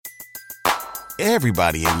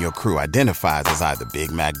Everybody in your crew identifies as either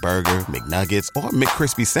Big Mac Burger, McNuggets, or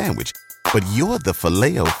McCrispy Sandwich. But you're the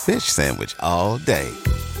Filet-O-Fish Sandwich all day.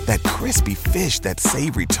 That crispy fish, that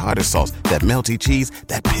savory tartar sauce, that melty cheese,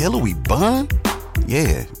 that pillowy bun.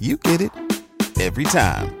 Yeah, you get it. Every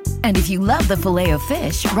time. And if you love the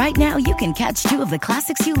Filet-O-Fish, right now you can catch two of the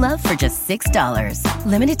classics you love for just $6.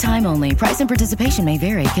 Limited time only. Price and participation may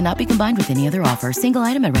vary. Cannot be combined with any other offer. Single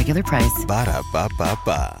item at regular price.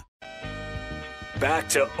 Ba-da-ba-ba-ba. Back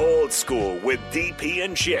to old school with DP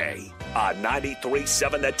and J on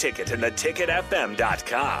 93.7 The Ticket and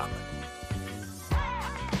theticketfm.com.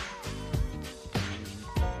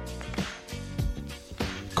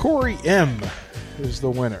 Corey M. is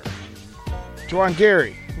the winner. Juwan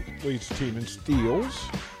Gary leads the team in steals.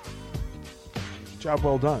 Job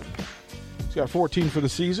well done. He's got 14 for the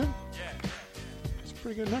season. That's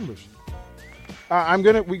pretty good numbers.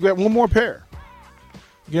 We got one more pair.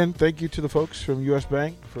 Again, thank you to the folks from U.S.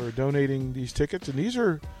 Bank for donating these tickets. And these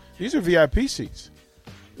are VIP seats.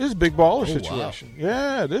 This is a big baller situation. Wow.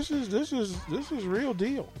 Yeah, this is real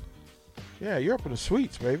deal. Yeah, you're up in the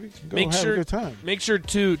suites, baby. Go have a good time. Make sure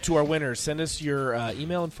to our winners, send us your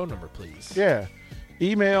email and phone number, please. Yeah,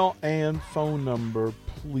 email and phone number,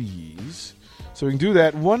 please. So we can do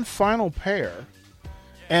that. One final pair,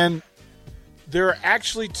 and there are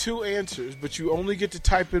actually two answers, but you only get to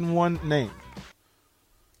type in one name.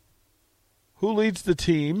 Who leads the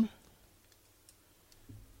team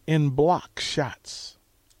in block shots?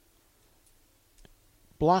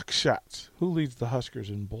 Block shots. Who leads the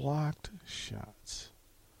Huskers in blocked shots?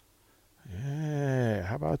 Yeah,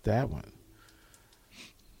 how about that one?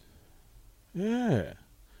 Yeah.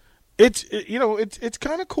 It's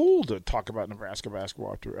kind of cool to talk about Nebraska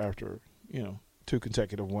basketball after two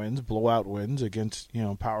consecutive wins, blowout wins against,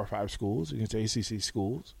 Power 5 schools, against ACC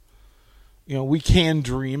schools. We can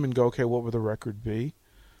dream and go, okay, what would the record be?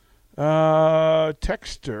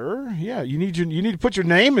 Texter, yeah, you need to put your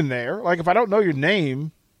name in there. Like, if I don't know your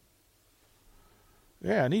name,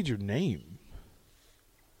 I need your name.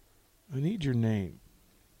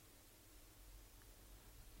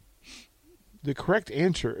 The correct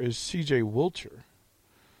answer is CJ Wilcher,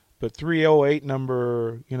 but 308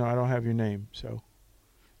 number, I don't have your name, so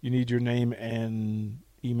you need your name and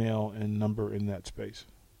email and number in that space.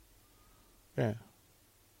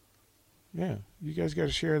 Yeah, you guys got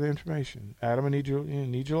to share the information. Adam, I need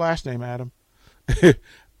your last name, Adam.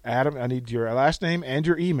 Adam, I need your last name and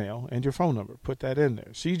your email and your phone number. Put that in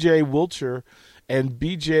there. C.J. Wilcher and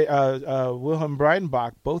B.J. Wilhelm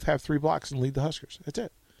Breidenbach both have 3 blocks and lead the Huskers. That's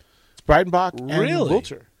it. It's Breidenbach and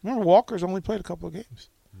Wilcher. Remember, Walker's only played a couple of games.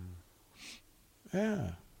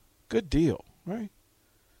 Yeah, good deal, right?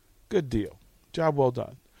 Good deal. Job well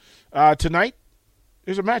done. Tonight,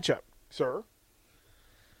 there's a matchup, sir.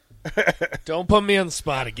 Don't put me on the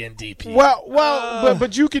spot again, DP.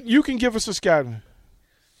 But you can give us a scouting.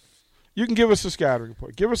 You can give us a scouting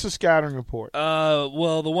report. Give us a scouting report.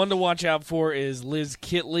 Well, the one to watch out for is Liz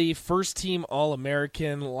Kitley, first-team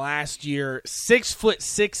All-American last year,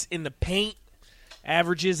 6'6" in the paint,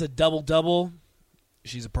 averages a double-double.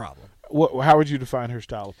 She's a problem. How would you define her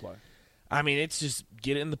style of play? I mean, it's just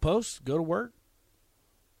get it in the post, go to work.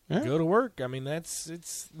 Yeah. Go to work. I mean, it's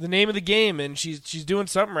the name of the game, and she's doing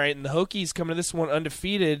something right. And the Hokies coming to this one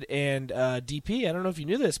undefeated. And DP, I don't know if you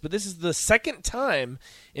knew this, but this is the second time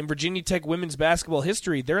in Virginia Tech women's basketball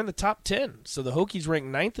history they're in the top 10. So the Hokies rank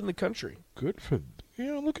 9th in the country. Good for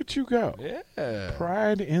look at you go. Yeah,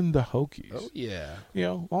 pride in the Hokies. Oh yeah.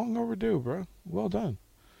 Long overdue, bro. Well done.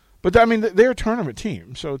 But I mean, they're a tournament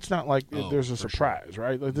team, so it's not like there's a surprise, sure.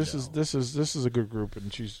 Right? Like this is a good group,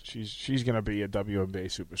 and she's going to be a WNBA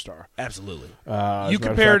superstar. Absolutely. You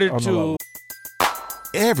compared it to.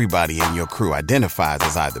 Everybody in your crew identifies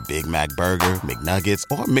as either Big Mac Burger, McNuggets,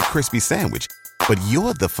 or McCrispy Sandwich, but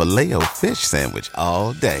you're the Filet-O-Fish Sandwich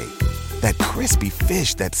all day. That crispy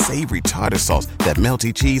fish, that savory tartar sauce, that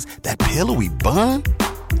melty cheese, that pillowy bun.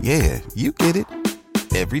 Yeah, you get it.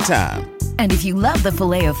 Every time. And if you love the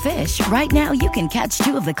Filet-O-Fish, right now you can catch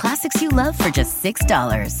two of the classics you love for just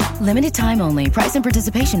 $6. Limited time only. Price and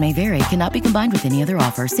participation may vary. Cannot be combined with any other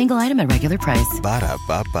offer. Single item at regular price.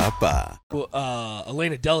 Ba-da-ba-ba-ba.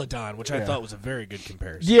 Elena Deladon, which I thought was a very good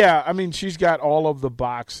comparison. Yeah, I mean, she's got all of the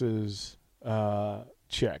boxes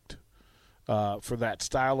checked for that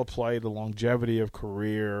style of play, the longevity of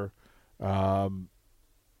career, the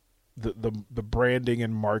branding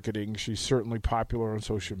and marketing. She's certainly popular on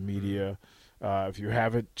social media. If you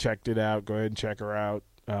haven't checked it out, go ahead and check her out.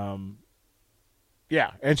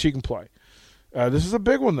 Yeah, and she can play. This is a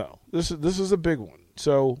big one, though. This is a big one.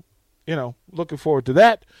 So, looking forward to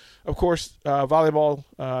that. Of course, volleyball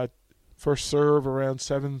First serve around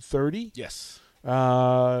 7:30. Yes.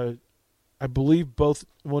 I believe both.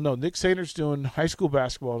 Well, no, Nick Sainter's doing high school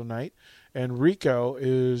basketball tonight, and Rico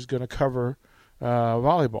is going to cover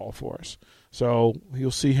volleyball for us. So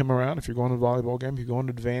you'll see him around if you're going to the volleyball game. If you're going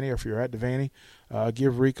to Devaney or if you're at Devaney,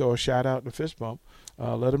 give Rico a shout-out and a fist bump.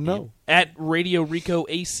 Let him know. At Radio Rico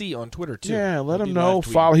AC on Twitter, too. Yeah, let him know.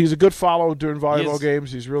 Follow. He's a good follow during volleyball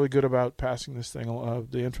games. He's really good about passing this thing,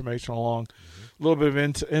 the information along. A little bit of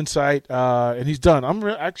insight, and he's done. I'm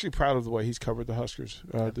actually proud of the way he's covered the Huskers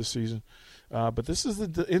this season. But this is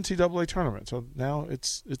the NCAA tournament, so now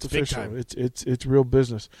it's official. It's real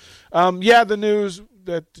business. The news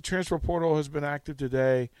that the transfer portal has been active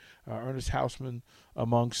today. Ernest Hausman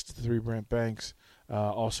amongst the three, Brant Banks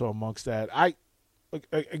also amongst that.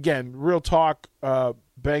 Again, real talk.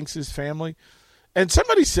 Banks's family, and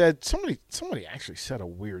somebody actually said a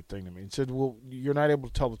weird thing to me. It said, "Well, you're not able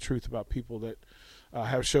to tell the truth about people that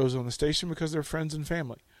have shows on the station because they're friends and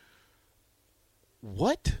family."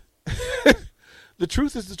 What? The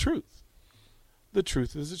truth is the truth. The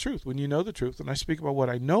truth is the truth. When you know the truth, and I speak about what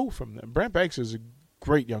I know from them. Brant Banks is a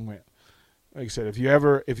great young man. Like I said, if you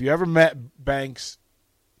ever met Banks,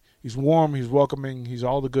 he's warm, he's welcoming, he's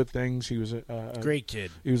all the good things. He was a great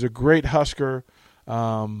kid. He was a great Husker,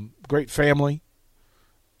 great family.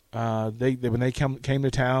 They when they came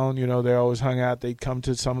to town, they always hung out. They'd come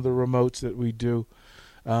to some of the remotes that we do.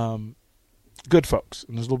 Good folks.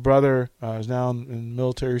 And his little brother is now in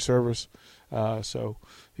military service, so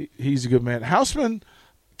he's a good man. Hausman,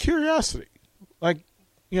 curiosity, in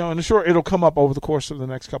the short, it'll come up over the course of the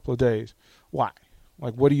next couple of days. Why?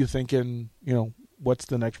 What are you thinking? What's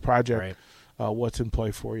the next project? Right. What's in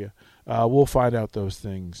play for you? We'll find out those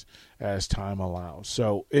things as time allows.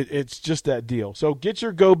 So it's just that deal. So get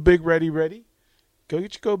your Go Big ready. Go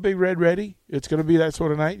get your Go Big Red ready. It's going to be that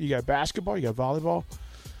sort of night. You got basketball. You got volleyball.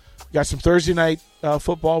 You got some Thursday night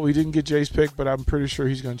football. We didn't get Jay's pick, but I'm pretty sure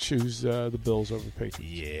he's going to choose the Bills over the Patriots.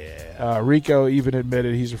 Yeah. Rico even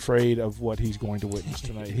admitted he's afraid of what he's going to witness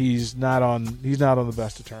tonight. He's not on the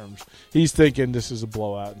best of terms. He's thinking this is a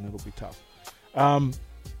blowout and it'll be tough.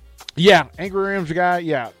 Angry Rams guy.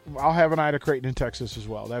 Yeah, I'll have an eye to Creighton in Texas as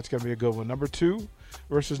well. That's going to be a good one. Number 2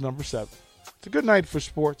 versus number 7. It's a good night for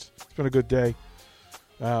sports. It's been a good day.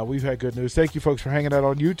 We've had good news. Thank you, folks, for hanging out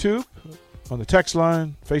on YouTube, on the text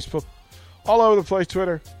line, Facebook, all over the place,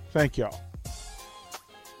 Twitter. Thank y'all.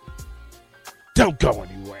 Don't go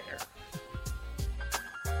anywhere.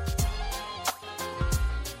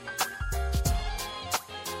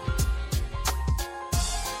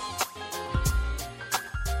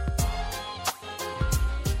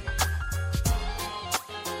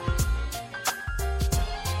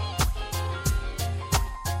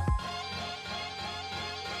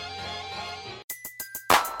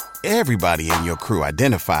 Everybody in your crew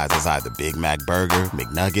identifies as either Big Mac Burger,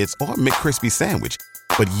 McNuggets, or McCrispy Sandwich.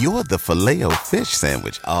 But you're the Filet-O-Fish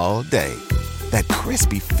Sandwich all day. That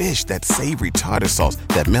crispy fish, that savory tartar sauce,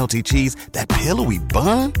 that melty cheese, that pillowy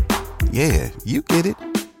bun. Yeah, you get it.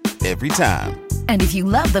 Every time. And if you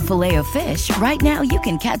love the Filet-O-Fish, right now you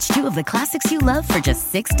can catch 2 of the classics you love for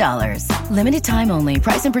just $6. Limited time only.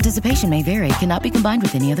 Price and participation may vary. Cannot be combined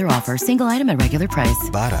with any other offer. Single item at regular price.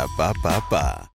 Ba-da-ba-ba-ba.